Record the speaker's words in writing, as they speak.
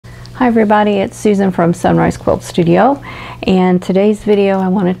Hi everybody, it's Susan from Sunrise Quilt Studio, and today's video I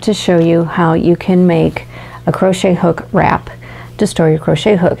wanted to show you how you can make a crochet hook wrap to store your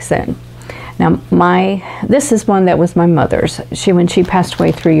crochet hooks in. Now this is one that was my mother's. When she passed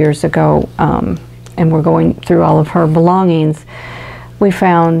away 3 years ago, and we're going through all of her belongings, we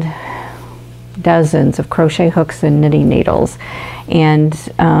found dozens of crochet hooks and knitting needles, and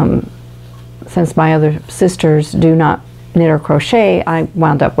since my other sisters do not knit or crochet, I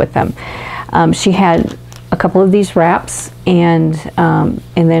wound up with them. She had a couple of these wraps, and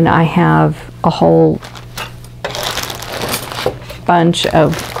then I have a whole bunch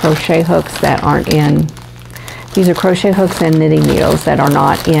of crochet hooks that aren't in. These are crochet hooks and knitting needles that are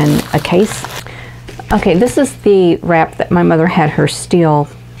not in a case. Okay, this is the wrap that my mother had her steel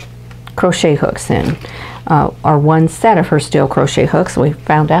crochet hooks in, or one set of her steel crochet hooks. We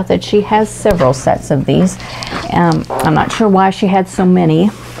found out that she has several sets of these. I'm not sure why she had so many,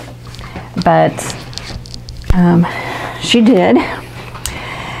 but she did.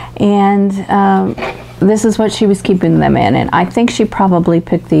 And this is what she was keeping them in, and I think she probably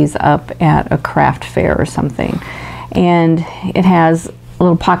picked these up at a craft fair or something. And it has a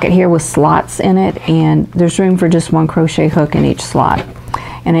little pocket here with slots in it, and there's room for just one crochet hook in each slot.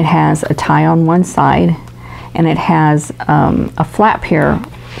 And it has a tie on one side, and it has a flap here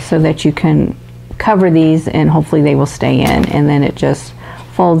so that you can cover these and hopefully they will stay in, and then it just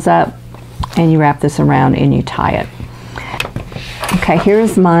folds up and you wrap this around and you tie it. Okay,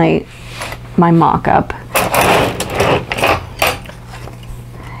 here's my mock-up,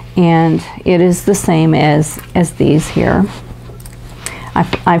 and it is the same as these here.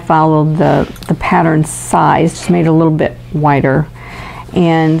 I followed the pattern size, just made it a little bit wider,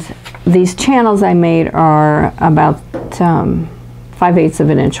 and these channels I made are about 5/8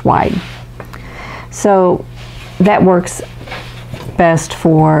 of an inch wide. So that works best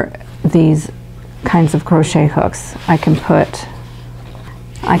for these kinds of crochet hooks. I can put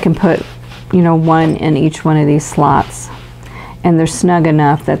one in each one of these slots, and they're snug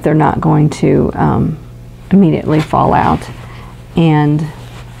enough that they're not going to immediately fall out. And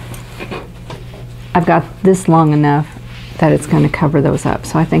I've got this long enough that it's going to cover those up,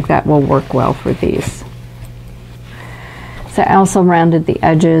 so I think that will work well for these. So I also rounded the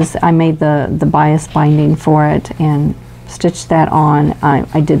edges. I made the bias binding for it and stitched that on.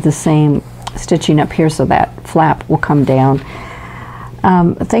 I did the same stitching up here so that flap will come down.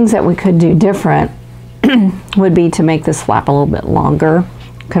 Things that we could do different would be to make this flap a little bit longer.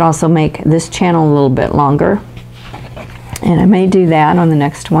 Could also make this channel a little bit longer, and I may do that on the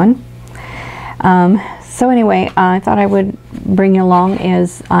next one. So anyway, I thought I would bring you along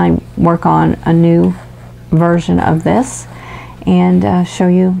as I work on a new version of this and show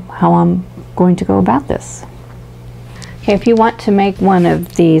you how I'm going to go about this. Okay, if you want to make one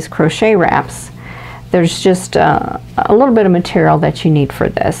of these crochet wraps, there's just a little bit of material that you need for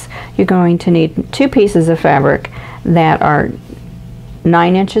this. You're going to need 2 pieces of fabric that are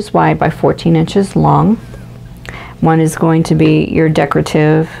 9 inches wide by 14 inches long. One is going to be your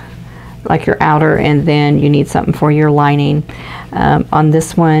decorative, like your outer, and then you need something for your lining. On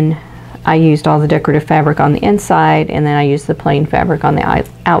this one, I used all the decorative fabric on the inside, and then I used the plain fabric on the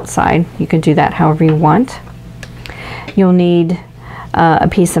outside. You can do that however you want. You'll need a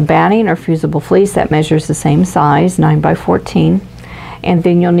piece of batting or fusible fleece that measures the same size, 9 by 14. And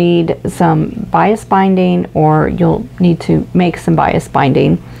then you'll need some bias binding, or you'll need to make some bias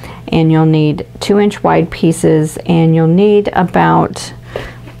binding. And you'll need 2-inch wide pieces, and you'll need about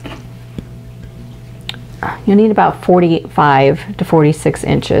 45 to 46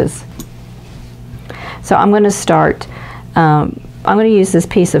 inches. So I'm going to start, I'm going to use this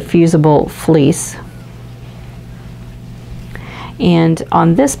piece of fusible fleece, and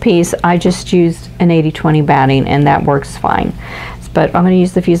on this piece I just used an 80-20 batting, and that works fine. But I'm going to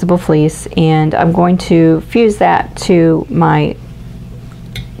use the fusible fleece, and I'm going to fuse that to my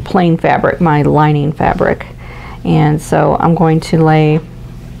plain fabric, my lining fabric. And so I'm going to lay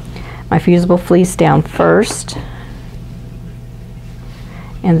my fusible fleece down first,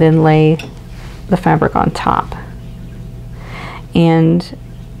 and then lay the fabric on top. And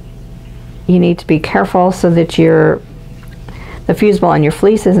you need to be careful so that the fusible on your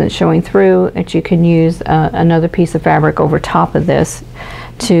fleece isn't showing through, that you can use another piece of fabric over top of this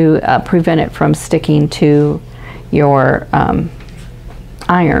to prevent it from sticking to your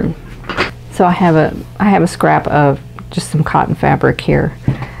iron. So I have a scrap of just some cotton fabric here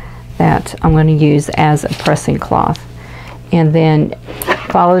that I'm going to use as a pressing cloth, and then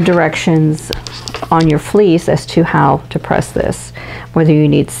follow the directions on your fleece as to how to press this, whether you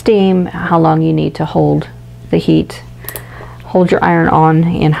need steam, how long you need to hold the heat, hold your iron on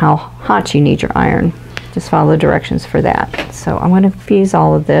and how hot you need your iron. Just follow the directions for that. So I'm going to fuse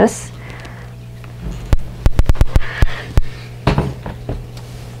all of this.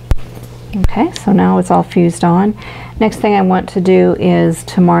 Okay, so now it's all fused on. Next thing I want to do is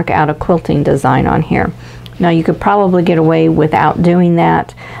to mark out a quilting design on here. Now you could probably get away without doing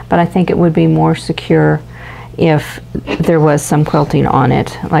that, but I think it would be more secure if there was some quilting on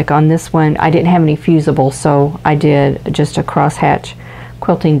it. Like on this one, I didn't have any fusible, so I did just a crosshatch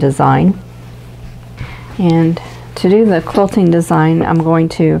quilting design. And to do the quilting design, I'm going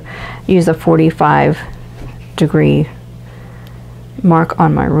to use a 45-degree mark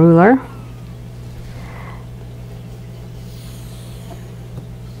on my ruler.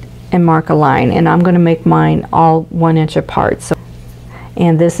 And mark a line, and I'm going to make mine all 1 inch apart. So,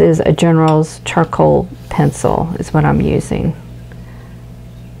 and this is a General's charcoal pencil is what I'm using,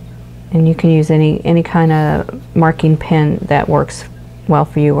 and you can use any kind of marking pen that works well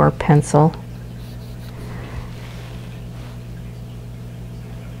for you, or pencil.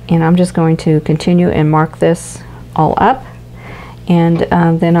 And I'm just going to continue and mark this all up, and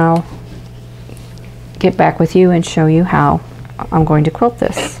then I'll get back with you and show you how I'm going to quilt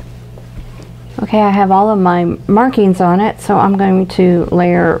this. Okay, I have all of my markings on it, so I'm going to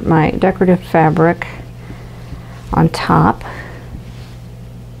layer my decorative fabric on top.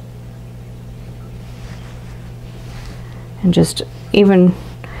 And just even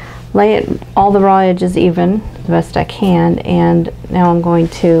lay it, all the raw edges even, the best I can. And now I'm going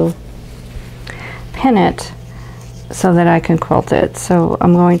to pin it so that I can quilt it. So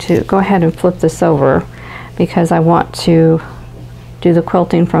I'm going to go ahead and flip this over because I want to do the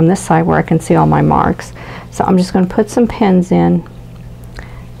quilting from this side where I can see all my marks. So I'm just going to put some pins in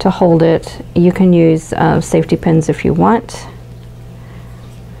to hold it. You can use safety pins if you want,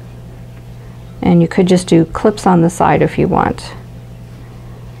 and you could just do clips on the side if you want.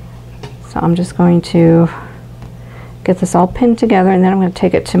 So I'm just going to get this all pinned together, and then I'm going to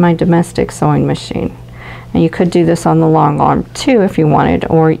take it to my domestic sewing machine. And you could do this on the long arm too if you wanted,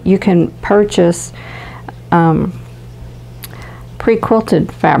 or you can purchase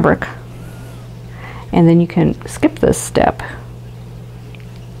pre-quilted fabric, and then you can skip this step.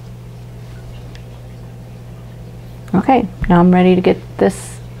 Okay, now I'm ready to get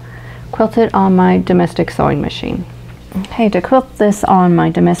this quilted on my domestic sewing machine. Okay, to quilt this on my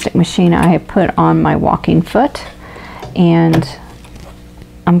domestic machine, I have put on my walking foot, and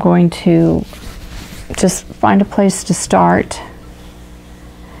I'm going to just find a place to start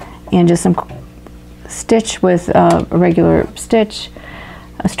and just stitch with a regular stitch,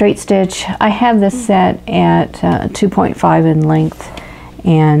 a straight stitch. I have this set at 2.5 in length,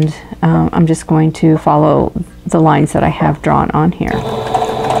 and I'm just going to follow the lines that I have drawn on here.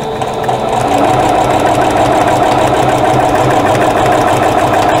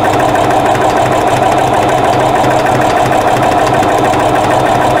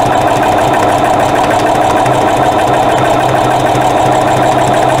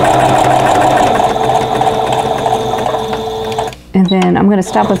 And then I'm going to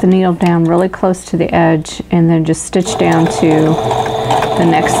stop with the needle down really close to the edge, and then just stitch down to the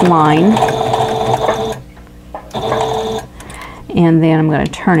next line. And then I'm going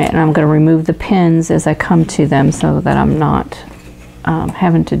to turn it, and I'm going to remove the pins as I come to them so that I'm not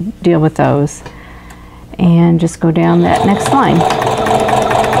having to deal with those. And just go down that next line.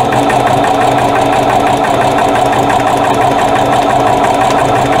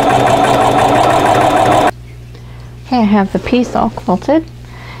 Okay, I have the piece all quilted,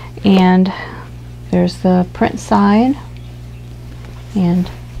 and there's the print side,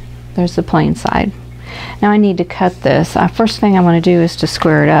 and there's the plain side. Now I need to cut this. First thing I want to do is to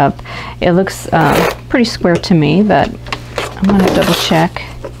square it up. It looks pretty square to me, but I'm going to double check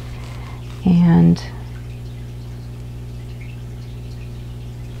and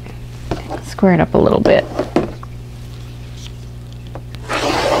square it up a little bit.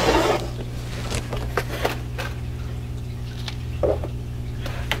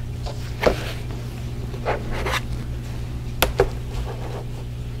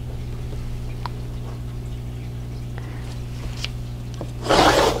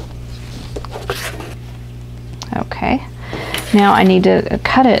 Okay, now I need to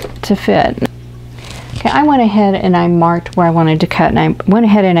cut it to fit. Okay, I went ahead and I marked where I wanted to cut, and I went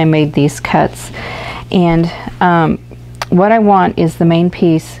ahead and I made these cuts. And what I want is the main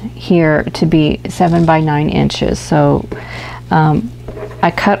piece here to be 7 by 9 inches. So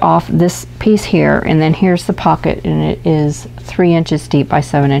I cut off this piece here, and then here's the pocket, and it is 3 inches deep by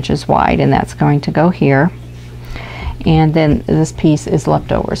 7 inches wide, and that's going to go here. and then this piece is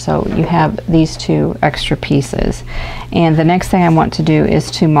left over. So you have these two extra pieces. And the next thing I want to do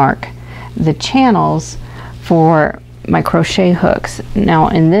is to mark the channels for my crochet hooks. Now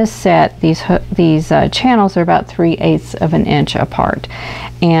in this set, these channels are about 3/8 of an inch apart,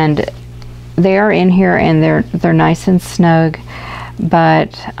 and they are in here and they're nice and snug,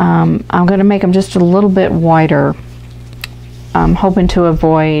 but I'm going to make them just a little bit wider. I'm hoping to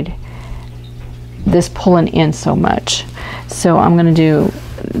avoid this pulling in so much. So I'm going to do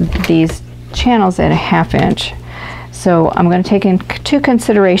these channels at 1/2 inch. So I'm going to take into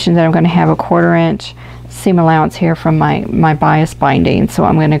consideration that I'm going to have a 1/4 inch seam allowance here from my bias binding. So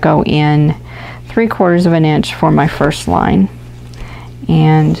I'm going to go in 3/4 of an inch for my first line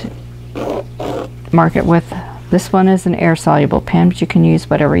and mark it with, this one is an air soluble pen, but you can use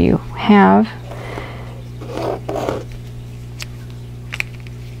whatever you have.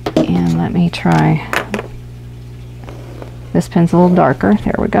 And let me try, this pen's a little darker,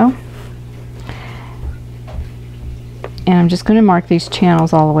 there we go. And I'm just going to mark these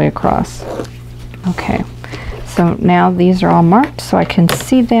channels all the way across. Okay, so now these are all marked so I can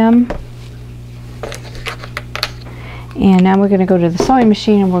see them. And now we're going to go to the sewing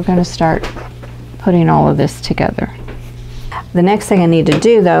machine and we're going to start putting all of this together. The next thing I need to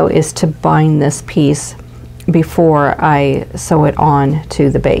do though is to bind this piece before I sew it on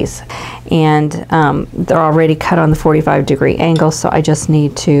to the base. And they're already cut on the 45-degree angle, so I just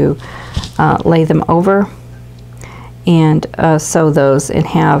need to lay them over and sew those and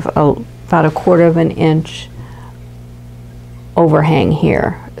have about 1/4 of an inch overhang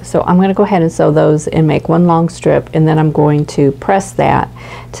here. So I'm going to go ahead and sew those and make one long strip, and then I'm going to press that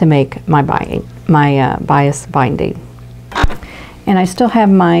to make my bias binding. And I still have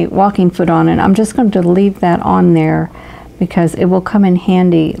my walking foot on, and I'm just going to leave that on there because it will come in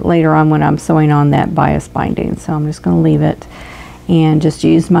handy later on when I'm sewing on that bias binding. So I'm just going to leave it and just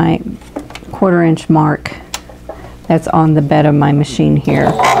use my 1/4 inch mark that's on the bed of my machine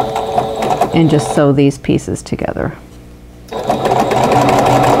here and just sew these pieces together.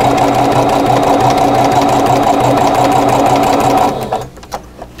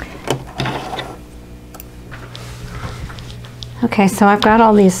 Okay, so I've got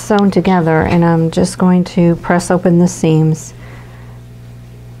all these sewn together and I'm just going to press open the seams.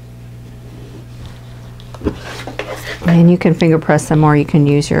 And you can finger press them or you can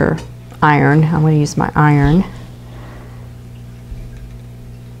use your iron. I'm going to use my iron.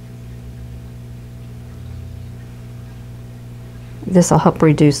 This will help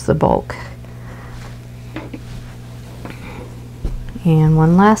reduce the bulk. And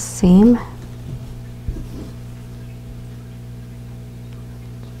one last seam.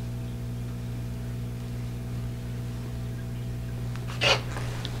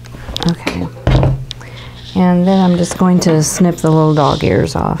 Okay, and then I'm just going to snip the little dog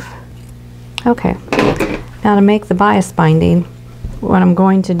ears off. Okay, now to make the bias binding, what I'm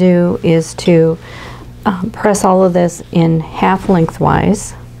going to do is to press all of this in half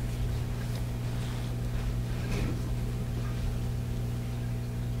lengthwise.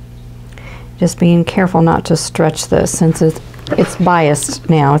 Just being careful not to stretch this since it's biased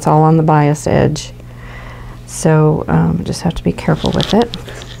now. It's all on the biased edge. So just have to be careful with it.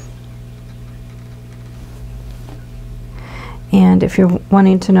 And if you're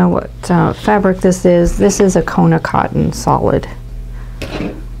wanting to know what fabric this is a Kona cotton solid.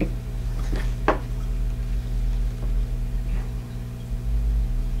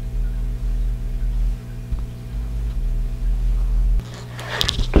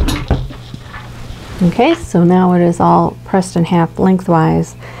 Okay, so now it is all pressed in half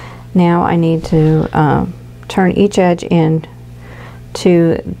lengthwise. Now I need to turn each edge in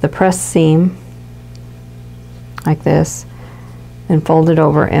to the press seam like this, and fold it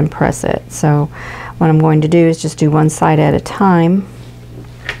over and press it. So what I'm going to do is just do one side at a time.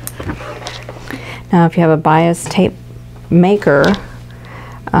 Now if you have a bias tape maker,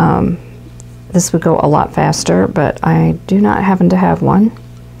 this would go a lot faster, but I do not happen to have one.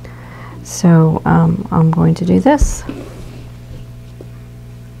 So I'm going to do this.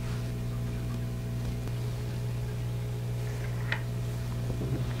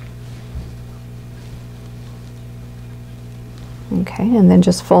 Okay, and then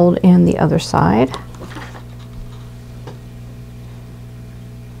just fold in the other side.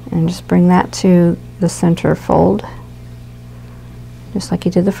 And just bring that to the center fold, just like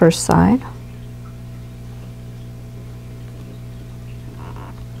you did the first side.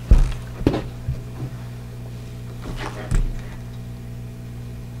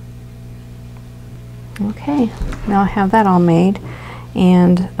 Okay, now I have that all made,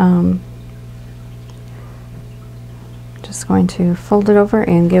 and just going to fold it over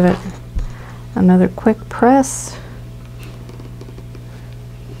and give it another quick press.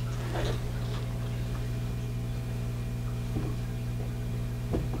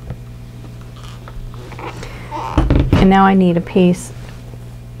 And now I need a piece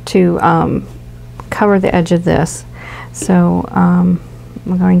to cover the edge of this. So I'm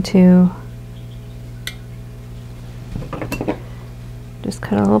going to just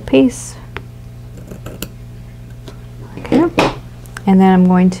cut a little piece. Okay. And then I'm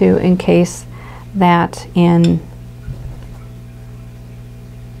going to encase that in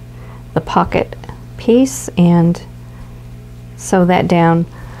the pocket piece and sew that down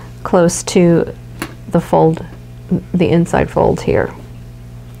close to the fold, the inside fold here.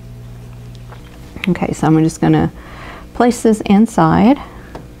 Okay, so I'm just going to place this inside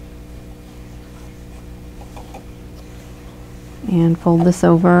and fold this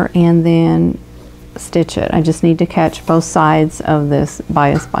over and then stitch it. I just need to catch both sides of this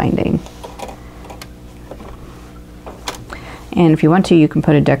bias binding. And if you want to, you can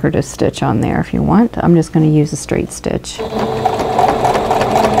put a decorative stitch on there if you want. I'm just going to use a straight stitch. And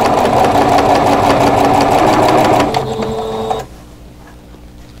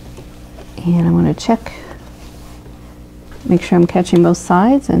I'm going to check, make sure I'm catching both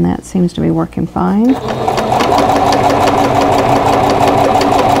sides, and that seems to be working fine.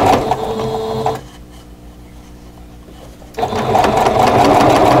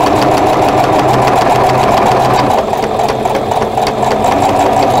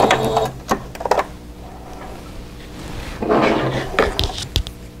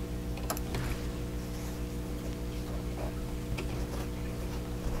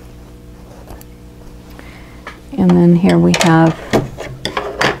 And then here we have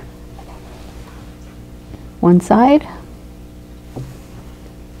one side,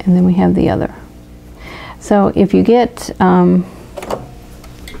 and then we have the other. So if you get,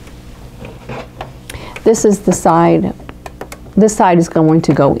 this is the side, this side is going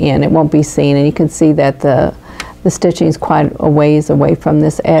to go in, it won't be seen, and you can see that the stitching is quite a ways away from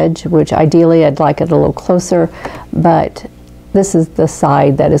this edge, which ideally I'd like it a little closer, but this is the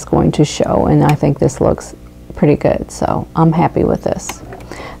side that is going to show, and I think this looks pretty good, so I'm happy with this.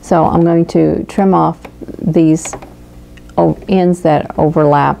 So I'm going to trim off these ends that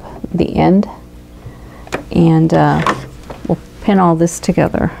overlap the end, and we'll pin all this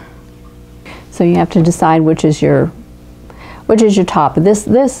together. So you have to decide which is your top.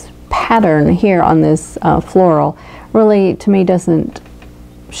 This pattern here on this floral really, to me, doesn't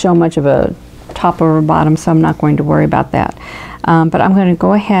show much of a top or a bottom, so I'm not going to worry about that. But I'm going to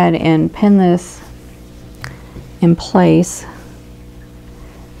go ahead and pin this in place.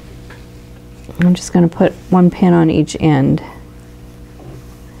 I'm just going to put one pin on each end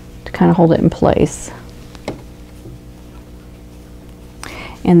to kind of hold it in place.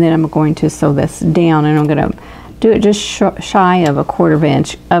 And then I'm going to sew this down, and I'm going to do it just shy of a quarter of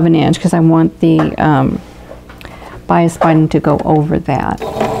an inch because I want the bias binding to go over that.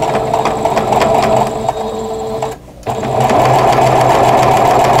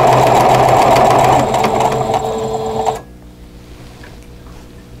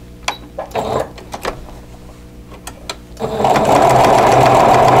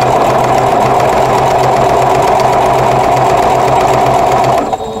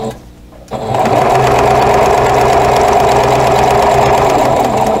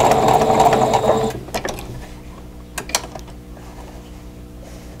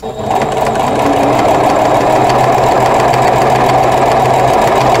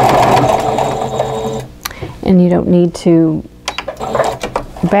 And you don't need to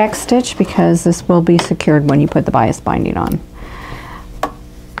back stitch because this will be secured when you put the bias binding on.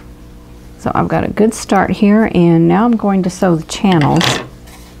 So I've got a good start here, and now I'm going to sew the channels,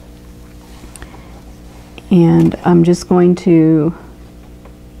 and I'm just going to,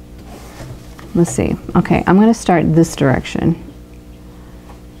 let's see, okay, I'm going to start this direction.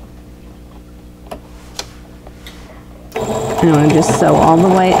 And I'm going to just sew all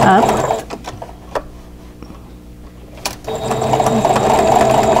the way up.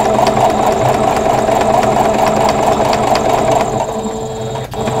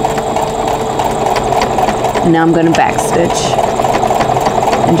 And now I'm going to back stitch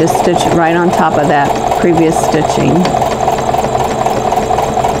and just stitch right on top of that previous stitching.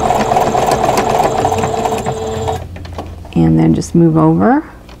 And then just move over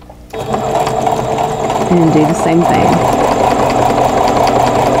and do the same thing.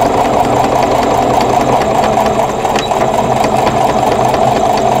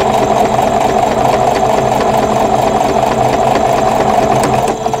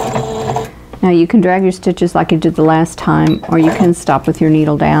 Now you can drag your stitches like you did the last time, or you can stop with your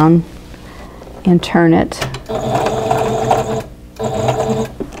needle down and turn it.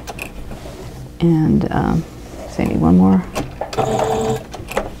 And so I need one more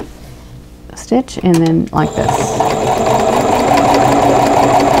stitch, and then like this.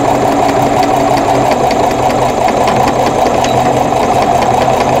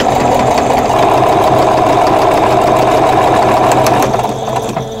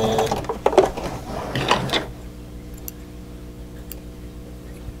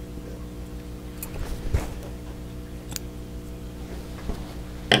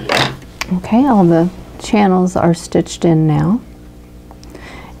 Okay, all the channels are stitched in now.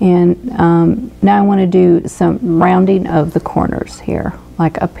 And now I want to do some rounding of the corners here,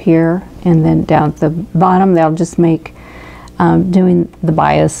 like up here and then down at the bottom. That'll just make doing the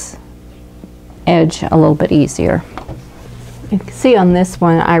bias edge a little bit easier. You can see on this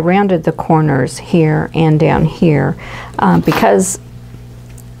one I rounded the corners here and down here because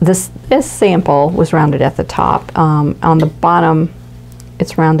this sample was rounded at the top. On the bottom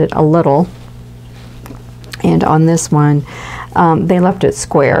it's rounded a little, and on this one they left it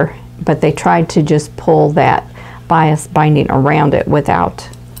square, but they tried to just pull that bias binding around it without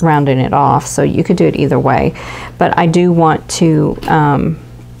rounding it off, so you could do it either way. But I do want to, I'm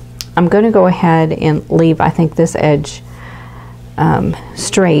going to go ahead and leave, I think, this edge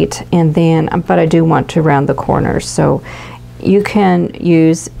straight, and then, but I do want to round the corners. So you can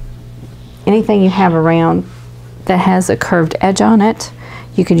use anything you have around that has a curved edge on it.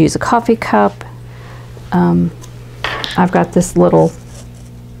 You could use a coffee cup. I've got this little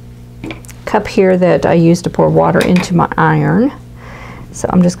cup here that I use to pour water into my iron. So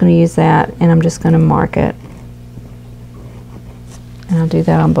I'm just going to use that, and I'm just going to mark it. And I'll do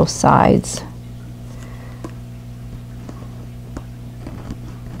that on both sides.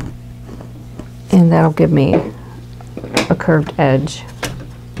 And that'll give me a curved edge.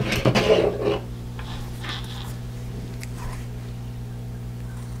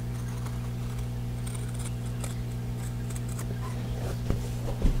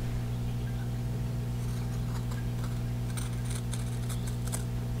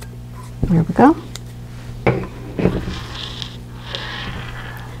 There we go.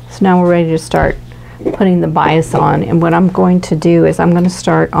 So now we're ready to start putting the bias on, and what I'm going to do is I'm going to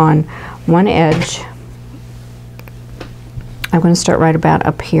start on one edge. I'm going to start right about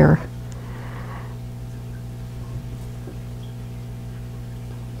up here.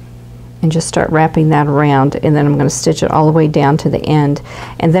 And just start wrapping that around, and then I'm going to stitch it all the way down to the end.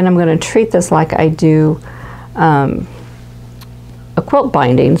 And then I'm going to treat this like I do a quilt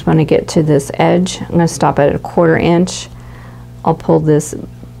bindings. When I get to this edge, I'm going to stop at a 1/4 inch. I'll pull this,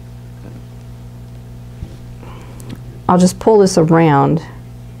 I'll just pull this around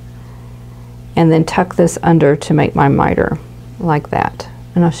and then tuck this under to make my miter, like that.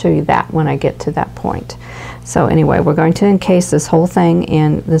 And I'll show you that when I get to that point. So anyway, we're going to encase this whole thing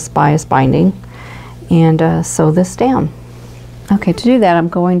in this bias binding and sew this down. Okay, to do that I'm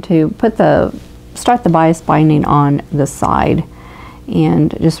going to start the bias binding on the side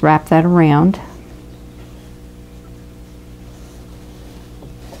and just wrap that around.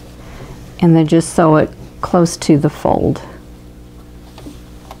 And then just sew it close to the fold.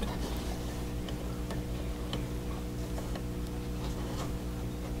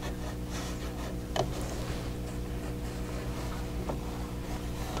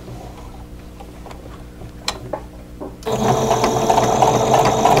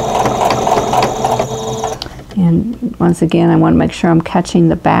 And once again, I want to make sure I'm catching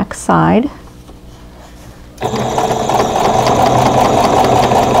the back side.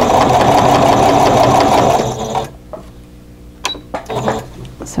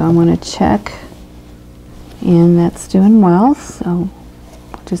 So I want to check, and that's doing well, so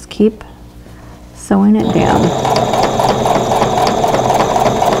just keep sewing it down.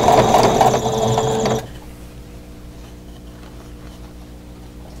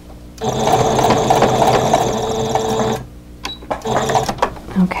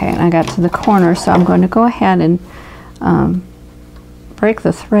 Okay, and I got to the corner, so I'm going to go ahead and break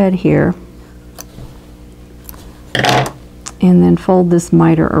the thread here and then fold this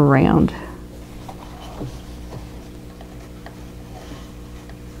miter around.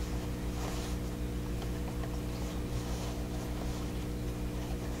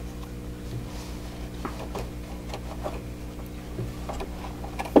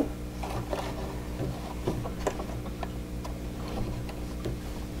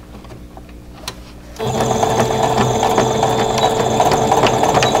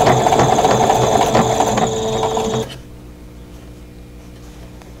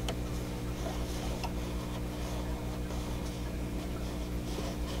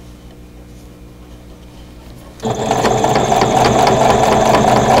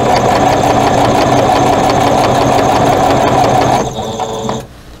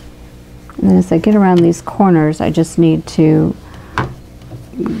 as I get around these corners, I just need to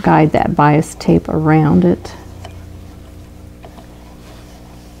guide that bias tape around it.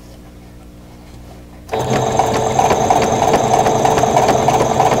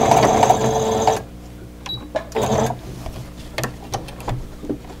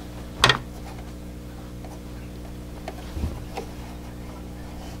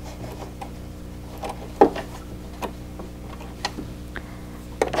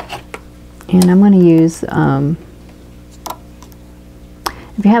 And I'm going to use, if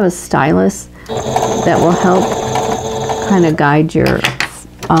you have a stylus, that will help kind of guide your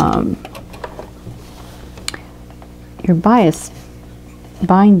bias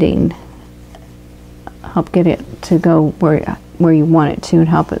binding, help get it to go where you want it to and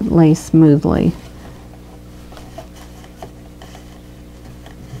help it lay smoothly.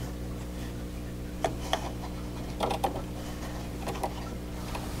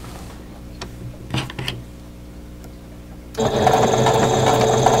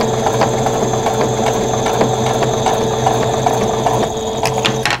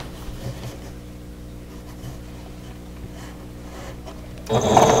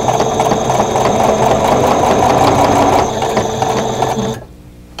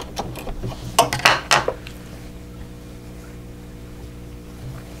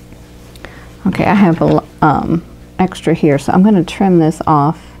 Okay, I have a extra here, so I'm going to trim this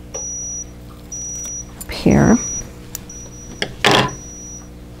off up here.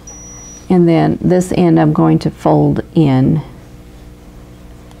 And then this end I'm going to fold in.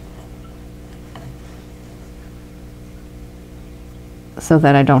 So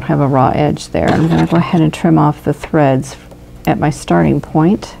that I don't have a raw edge there. I'm going to go ahead and trim off the threads at my starting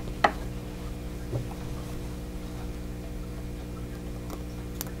point.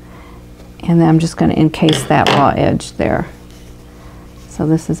 And then I'm just going to encase that raw edge there. So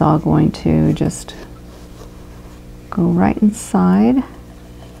this is all going to just go right inside.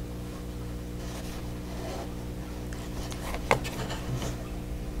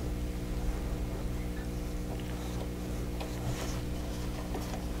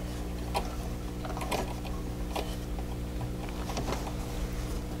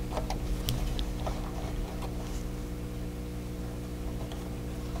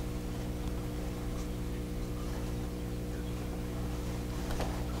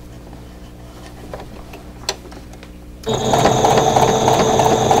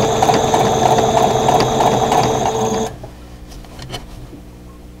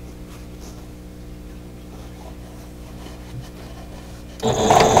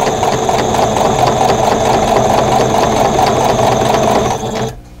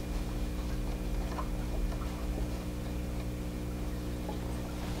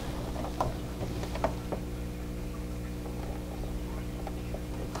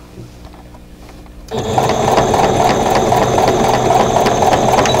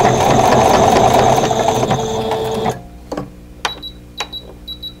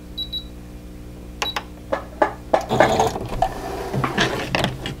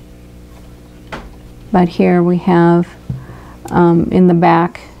 But here we have in the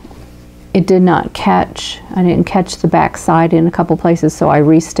back, it did not catch. I didn't catch the back side in a couple places, so I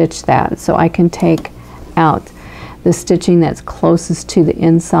restitched that. So I can take out the stitching that's closest to the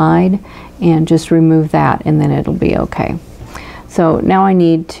inside and just remove that, and then it'll be okay. So now I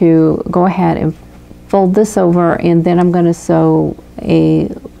need to go ahead and fold this over, and then I'm going to sew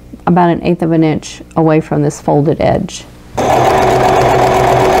about 1/8 of an inch away from this folded edge.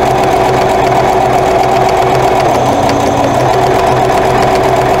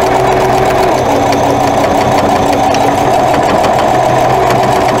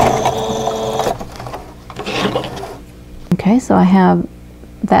 Okay, so I have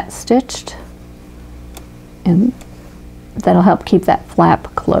that stitched, and that'll help keep that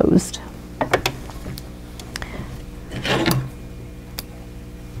flap closed.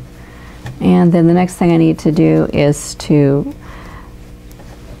 And then the next thing I need to do is to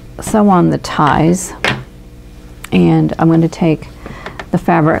sew on the ties, and I'm going to take the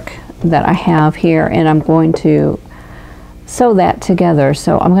fabric that I have here and I'm going to sew that together.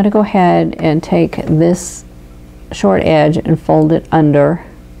 So I'm going to go ahead and take this short edge and fold it under.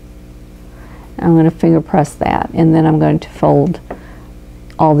 I'm going to finger press that, and then I'm going to fold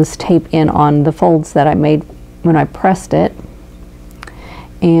all this tape in on the folds that I made when I pressed it,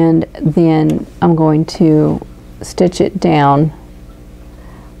 and then I'm going to stitch it down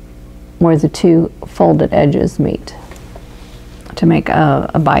where the two folded edges meet to make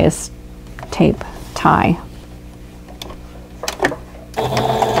a bias tape tie.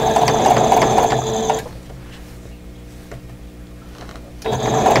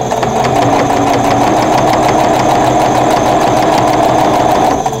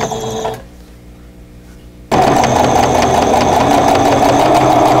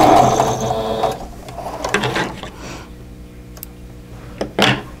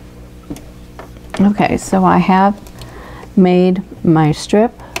 Okay, so I have made my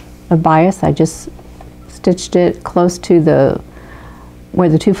strip of bias. I just stitched it close to where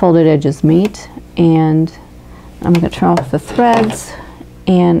the two folded edges meet, and I'm going to turn off the threads,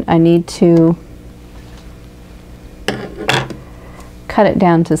 and I need to cut it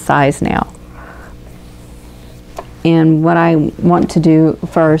down to size now. And what I want to do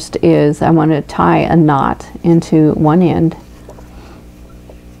first is I want to tie a knot into one end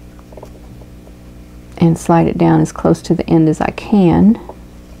and slide it down as close to the end as I can.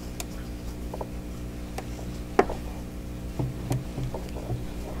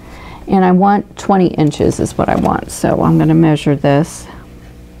 And I want 20 inches is what I want, so I'm going to measure this.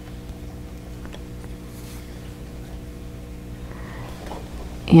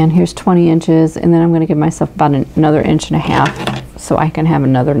 And here's 20 inches, and then I'm going to give myself about another 1.5 inches so I can have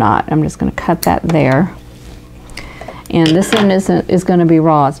another knot. I'm just going to cut that there. And this end is going to be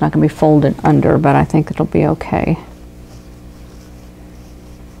raw. It's not going to be folded under, but I think it'll be okay.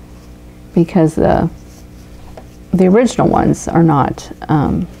 Because the original ones are not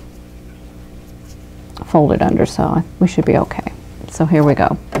folded under, so we should be okay. So here we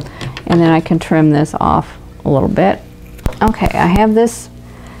go. And then I can trim this off a little bit. Okay, I have this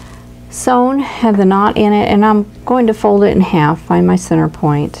sewn, have the knot in it, and I'm going to fold it in half, find my center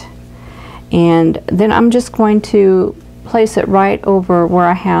point, and then I'm just going to place it right over where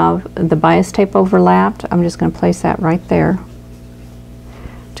I have the bias tape overlapped. I'm just going to place that right there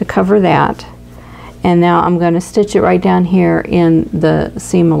to cover that, and now I'm going to stitch it right down here in the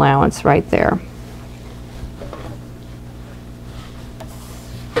seam allowance right there.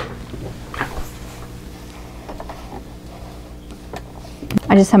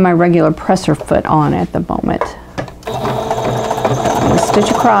 I just have my regular presser foot on at the moment. I'm going to stitch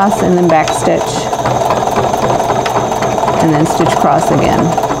across and then back stitch, and then stitch across again.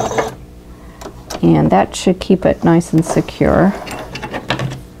 And that should keep it nice and secure.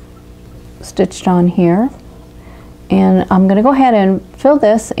 Stitched on here. And I'm going to go ahead and fill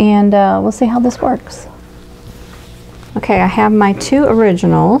this, and we'll see how this works. Okay, I have my two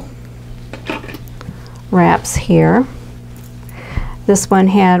original wraps here. This one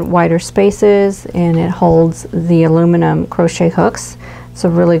had wider spaces, and it holds the aluminum crochet hooks. It's a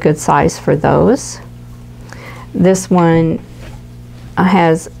really good size for those. This one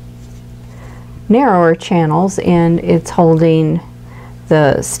has narrower channels, and it's holding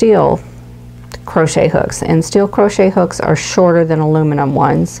the steel crochet hooks. And steel crochet hooks are shorter than aluminum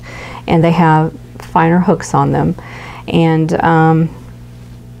ones, and they have finer hooks on them. And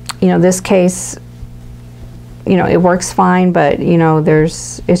you know, this case, you know, it works fine, but you know,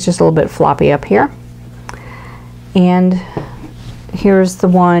 it's just a little bit floppy up here. And here's the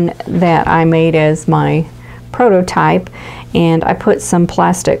one that I made as my prototype, and I put some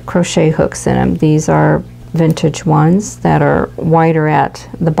plastic crochet hooks in them. These are vintage ones that are wider at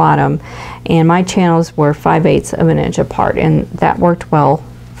the bottom, and my channels were 5/8 of an inch apart, and that worked well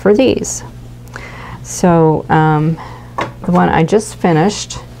for these. So the one I just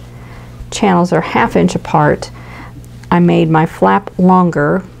finished, channels are 1/2 inch apart. I made my flap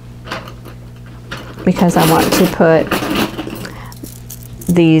longer because I want to put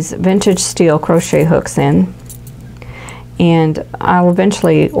these vintage steel crochet hooks in, and I'll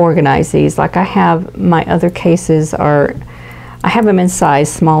eventually organize these. Like I have my other cases I have them in size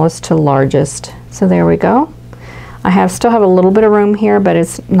smallest to largest. So there we go. I still have a little bit of room here, but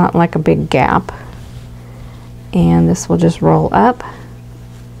it's not like a big gap. And this will just roll up,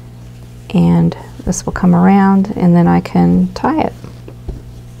 and this will come around, and then I can tie it.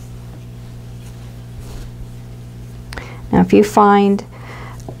 Now if you find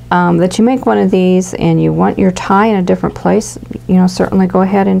that you make one of these and you want your tie in a different place, you know, certainly go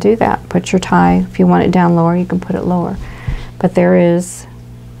ahead and do that. Put your tie, if you want it down lower, you can put it lower. But there is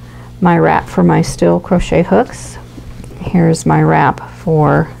my wrap for my steel crochet hooks. Here's my wrap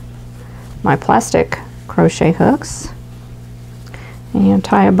for my plastic crochet hooks. And you know,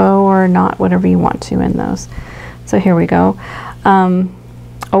 tie a bow or a knot, whatever you want to in those. So here we go.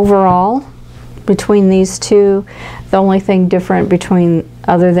 Overall, between these two, the only thing different between,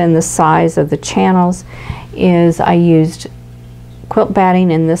 other than the size of the channels, is I used quilt batting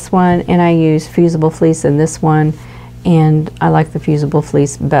in this one, and I used fusible fleece in this one, and I like the fusible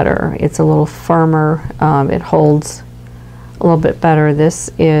fleece better. It's a little firmer, it holds a little bit better. This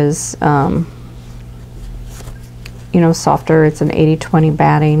is you know, softer. It's an 80-20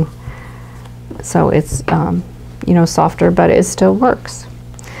 batting, so it's you know, softer, but it still works.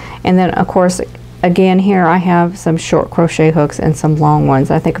 And then of course, again, here I have some short crochet hooks and some long ones.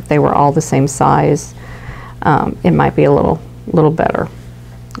 I think if they were all the same size, it might be a little better.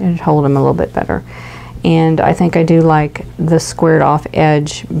 It'd hold them a little bit better. And I think I do like the squared off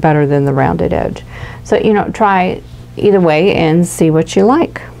edge better than the rounded edge. So, you know, try either way and see what you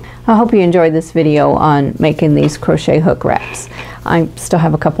like. I hope you enjoyed this video on making these crochet hook wraps. I still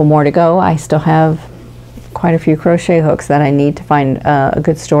have a couple more to go. I still have quite a few crochet hooks that I need to find a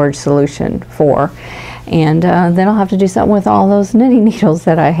good storage solution for. And then I'll have to do something with all those knitting needles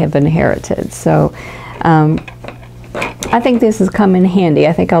that I have inherited. So I think this has come in handy.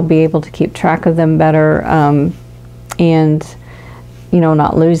 I think I'll be able to keep track of them better and, you know,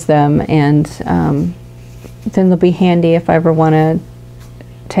 not lose them. And then they'll be handy if I ever want to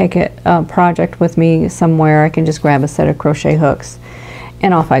take a project with me somewhere. I can just grab a set of crochet hooks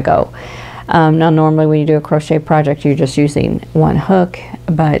and off I go. Now normally when you do a crochet project you're just using one hook,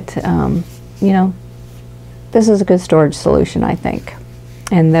 but you know, this is a good storage solution, I think,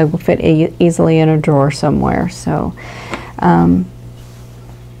 and they will fit easily in a drawer somewhere. So I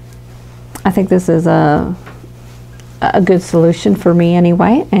think this is a good solution for me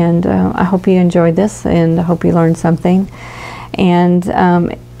anyway, and I hope you enjoyed this and I hope you learned something. And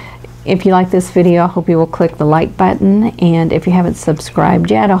if you like this video, I hope you will click the like button, and if you haven't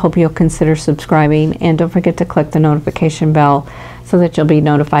subscribed yet, I hope you'll consider subscribing, and don't forget to click the notification bell so that you'll be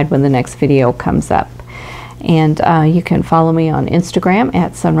notified when the next video comes up. And you can follow me on Instagram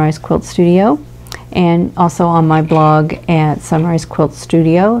at Sunrise Quilt Studio, and also on my blog at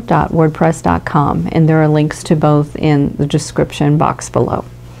sunrisequiltstudio.wordpress.com, and there are links to both in the description box below.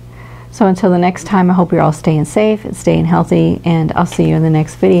 So until the next time, I hope you're all staying safe and staying healthy, and I'll see you in the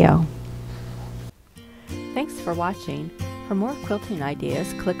next video. Thanks for watching. For more quilting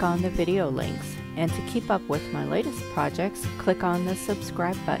ideas, click on the video links, and to keep up with my latest projects, click on the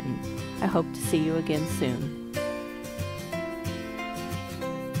subscribe button. I hope to see you again soon.